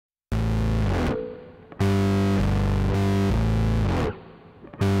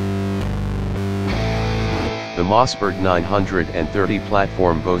The Mossberg 930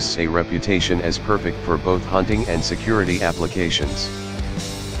 platform boasts a reputation as perfect for both hunting and security applications.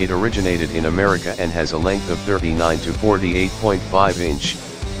 It originated in America and has a length of 39 to 48.5 inch,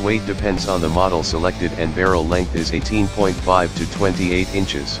 weight depends on the model selected, and barrel length is 18.5 to 28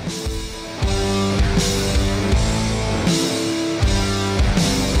 inches.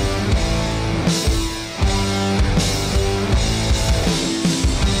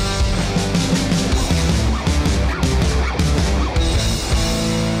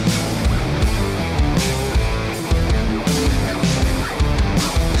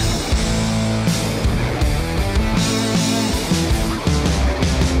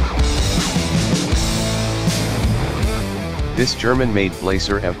 This German-made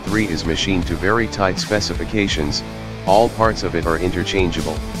Blazer F3 is machined to very tight specifications. All parts of it are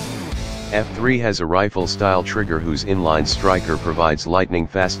interchangeable. F3 has a rifle-style trigger whose inline striker provides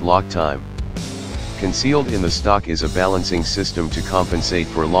lightning-fast lock time. Concealed in the stock is a balancing system to compensate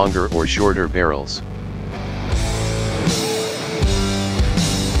for longer or shorter barrels.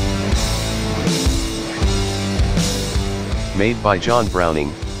 Made by John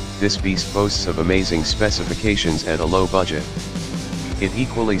Browning, this beast boasts of amazing specifications at a low budget. It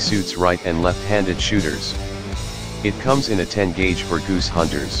equally suits right and left-handed shooters. It comes in a 10 gauge for goose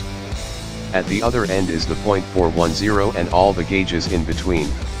hunters. At the other end is the .410 and all the gauges in between,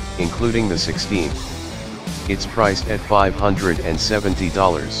 including the 16. It's priced at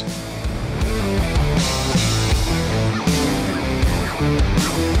 $570.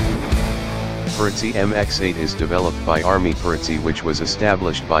 Peretzi MX-8 is developed by Army Peretzi, which was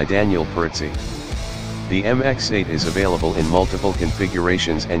established by Daniel Peretzi. The MX-8 is available in multiple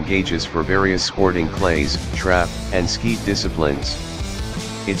configurations and gauges for various sporting clays, trap, and skeet disciplines.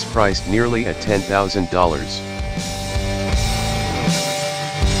 It's priced nearly at $10,000.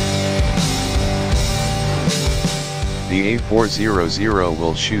 The A400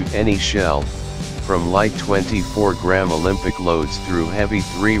 will shoot any shell, from light 24-gram Olympic loads through heavy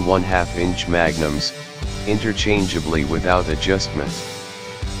 3½ inch magnums, interchangeably without adjustment.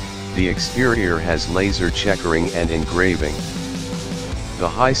 The exterior has laser checkering and engraving. The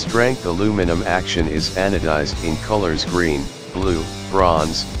high-strength aluminum action is anodized in colors green, blue,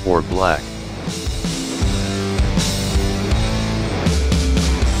 bronze, or black.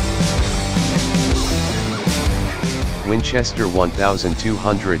 Winchester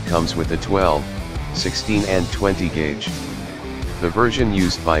 1200 comes with a 12, 16 and 20 gauge. The version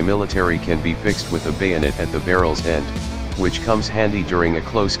used by military can be fixed with a bayonet at the barrel's end, which comes handy during a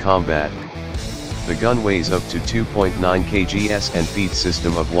close combat. The gun weighs up to 2.9 kgs and feeds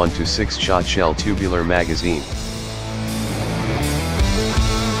system of 1 to 6 shot shell tubular magazine.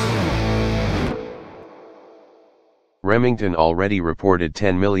 Remington already reported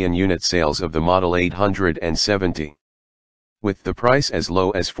 10 million unit sales of the Model 870. With the price as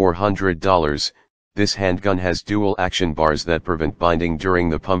low as $400, this handgun has dual action bars that prevent binding during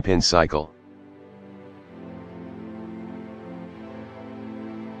the pump-in cycle.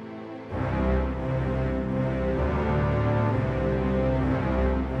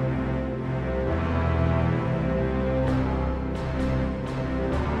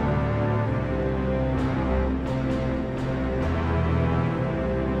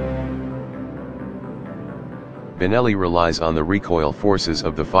 Benelli relies on the recoil forces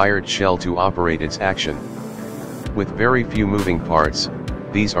of the fired shell to operate its action. With very few moving parts,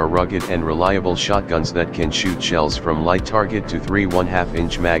 these are rugged and reliable shotguns that can shoot shells from light target to 3½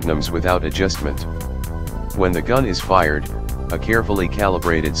 inch magnums without adjustment. When the gun is fired, a carefully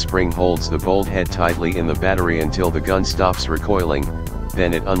calibrated spring holds the bolt head tightly in the battery until the gun stops recoiling,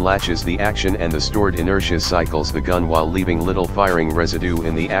 then it unlatches the action and the stored inertia cycles the gun while leaving little firing residue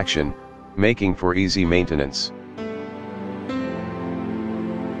in the action, making for easy maintenance.